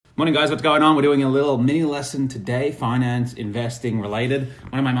Morning guys, what's going on? We're doing a little mini lesson today, finance, investing related.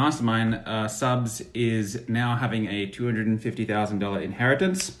 One of my mastermind subs is now having a $250,000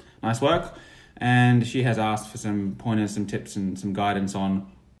 inheritance. Nice work. And she has asked for some pointers, some tips and some guidance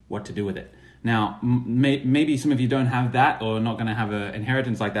on what to do with it. Now, maybe some of you don't have that or not going to have an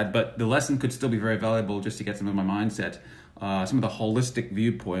inheritance like that, but the lesson could still be very valuable just to get some of my mindset, some of the holistic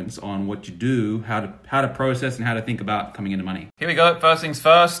viewpoints on what you do, how to process and how to think about coming into money. Here we go. First things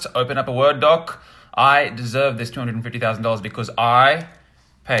first, open up a Word doc. I deserve this $250,000 because I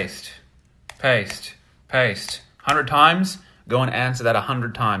paste 100 times. Go and answer that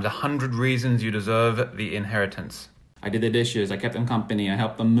 100 times. 100 reasons you deserve the inheritance. I did the dishes, I kept them company, I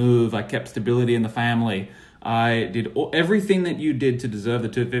helped them move, I kept stability in the family. I did everything that you did to deserve the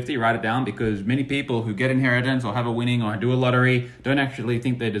 250, write it down, because many people who get inheritance or have a winning or do a lottery don't actually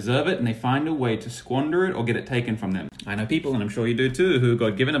think they deserve it, and they find a way to squander it or get it taken from them. I know people, and I'm sure you do too, who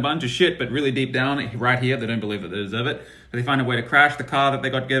got given a bunch of shit, but really deep down, right here, they don't believe that they deserve it. So they find a way to crash the car that they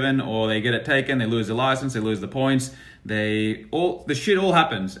got given, or they get it taken, they lose their license, they lose the points, the shit all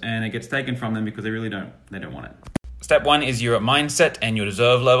happens, and it gets taken from them because they don't want it. Step 1 is your mindset and your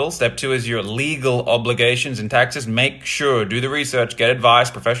deserve level. Step 2 is your legal obligations and taxes. Make sure, do the research, get advice,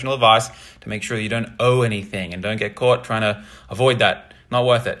 professional advice to make sure you don't owe anything and don't get caught trying to avoid that. Not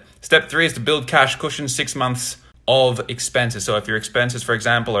worth it. Step 3 is to build cash cushion, 6 months of expenses. So if your expenses, for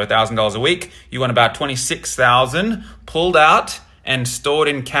example, are $1,000 a week, you want about $26,000 pulled out and stored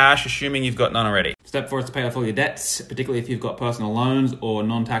in cash, assuming you've got none already. Step 4 is to pay off all your debts, particularly if you've got personal loans or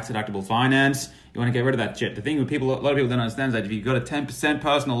non-tax deductible finance. You want to get rid of that shit. The thing with people, a lot of people don't understand is that if you've got a 10%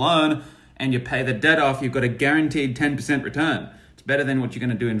 personal loan and you pay the debt off, you've got a guaranteed 10% return. It's better than what you're going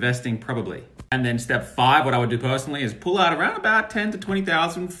to do investing probably. And then step 5, what I would do personally is pull out around about 10 to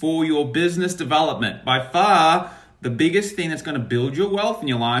 20,000 for your business development. By far, the biggest thing that's going to build your wealth in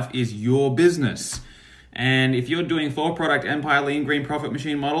your life is your business. And if you're doing 4-product empire, lean, green profit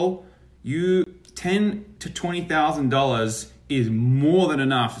machine model, $10 to $20,000 is more than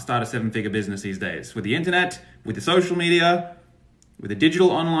enough to start a 7-figure business these days. With the internet, with the social media, with a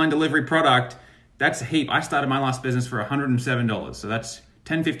digital online delivery product, that's a heap. I started my last business for $107. So that's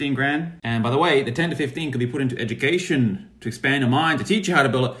 10, 15 grand. And by the way, the 10 to 15 could be put into education to expand your mind, to teach you how to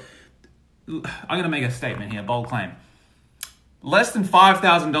build it. I'm going to make a statement here, bold claim. Less than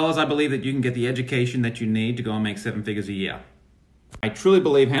 $5,000, I believe that you can get the education that you need to go and make 7 figures a year. I truly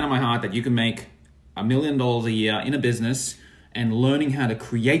believe, hand on my heart, that you can make $1 million a year in a business and learning how to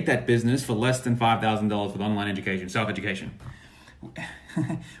create that business for less than $5,000 with online education, self-education.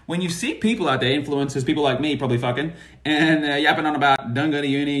 When you see people out there, influencers, people like me probably fucking, and yapping on about don't go to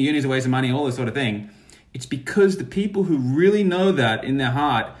uni's a waste of money, all this sort of thing, it's because the people who really know that in their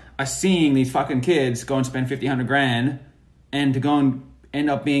heart are seeing these fucking kids go and spend 50, 100 grand and to go and end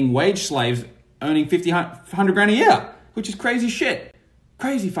up being wage slaves earning 50, 100 grand a year, which is crazy shit.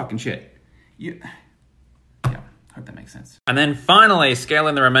 Crazy fucking shit. Hope that makes sense. And then finally,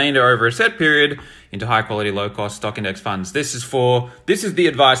 scaling the remainder over a set period into high quality, low cost stock index funds. This is the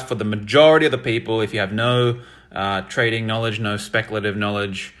advice for the majority of the people. If you have no trading knowledge, no speculative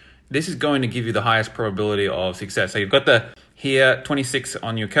knowledge, this is going to give you the highest probability of success. So you've got here 26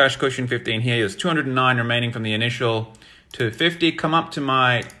 on your cash cushion, 15 here. There's 209 remaining from the initial 250. Come up to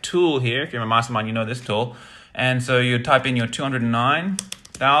my tool here. If you're a mastermind, you know this tool. And so you type in your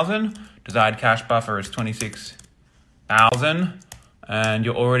 209,000. Desired cash buffer is 26,000, and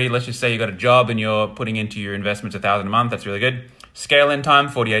you're already, let's just say you got a job and you're putting into your investments 1,000 a month. That's really good. Scale in time,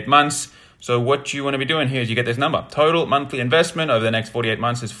 48 months. So what you want to be doing here is you get this number. Total monthly investment over the next 48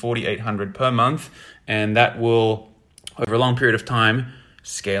 months is $4,800 per month, and that will, over a long period of time,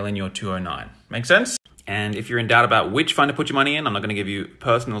 scale in your 209. Make sense? And if you're in doubt about which fund to put your money in, I'm not going to give you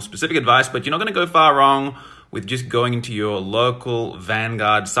personal specific advice, but you're not going to go far wrong with just going into your local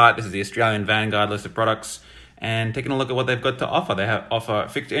Vanguard site. This is the Australian Vanguard list of products, and taking a look at what they've got to offer. They offer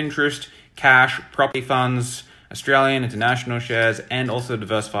fixed interest, cash, property funds, Australian, international shares, and also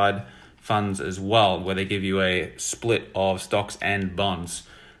diversified funds as well, where they give you a split of stocks and bonds.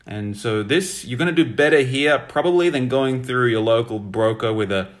 And so you're going to do better here probably than going through your local broker with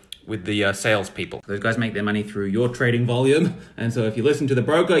the salespeople. Those guys make their money through your trading volume. And so if you listen to the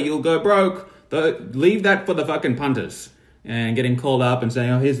broker, you'll go broke. Leave that for the fucking punters and getting called up and saying,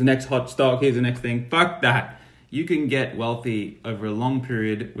 oh, here's the next hot stock, here's the next thing. Fuck that. You can get wealthy over a long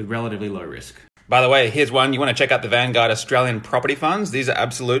period with relatively low risk. By the way, here's one. You want to check out the Vanguard Australian Property Funds. These are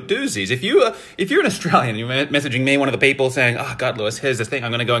absolute doozies. If you're an Australian, you're messaging me, one of the people saying, "Oh God, Lewis, here's the thing.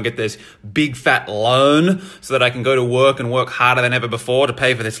 I'm going to go and get this big fat loan so that I can go to work and work harder than ever before to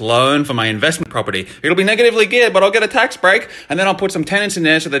pay for this loan for my investment property. It'll be negatively geared, but I'll get a tax break, and then I'll put some tenants in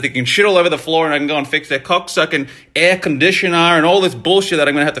there so that they can shit all over the floor, and I can go and fix their cocksucking air conditioner and all this bullshit that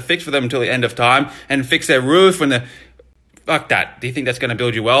I'm going to have to fix for them until the end of time, and fix their roof and the..." Fuck that. Do you think that's going to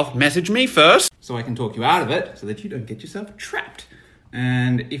build you wealth? Message me first so I can talk you out of it so that you don't get yourself trapped.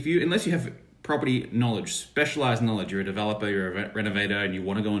 And unless you have property knowledge, specialized knowledge, you're a developer, you're a renovator, and you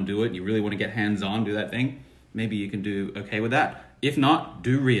want to go and do it, and you really want to get hands-on, do that thing, maybe you can do okay with that. If not,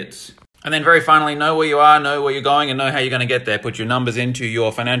 do REITs. And then very finally, know where you are, know where you're going, and know how you're going to get there. Put your numbers into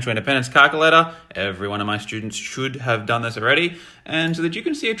your financial independence calculator. Every one of my students should have done this already. And so that you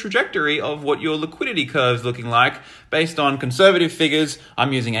can see a trajectory of what your liquidity curve's looking like based on conservative figures.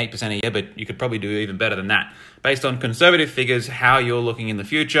 I'm using 8% a year, but you could probably do even better than that. Based on conservative figures, how you're looking in the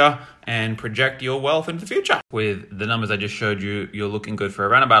future, and project your wealth into the future. With the numbers I just showed you, you're looking good for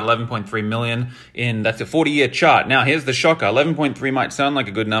around about 11.3 million that's a 40-year chart. Now, here's the shocker. 11.3 might sound like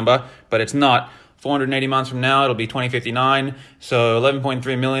a good number, but it's not. 480 months from now, it'll be 2059. So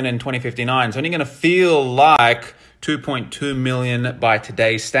 11.3 million in 2059. So you're going to feel like 2.2 million by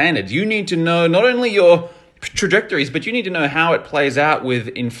today's standards. You need to know not only your trajectories, but you need to know how it plays out with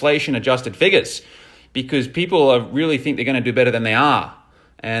inflation-adjusted figures. Because people really think they're going to do better than they are,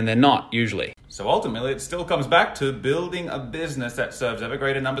 and they're not usually. So ultimately, it still comes back to building a business that serves ever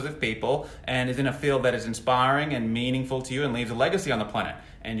greater numbers of people and is in a field that is inspiring and meaningful to you and leaves a legacy on the planet.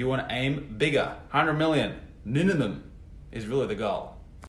 And you want to aim bigger. 100 million minimum is really the goal.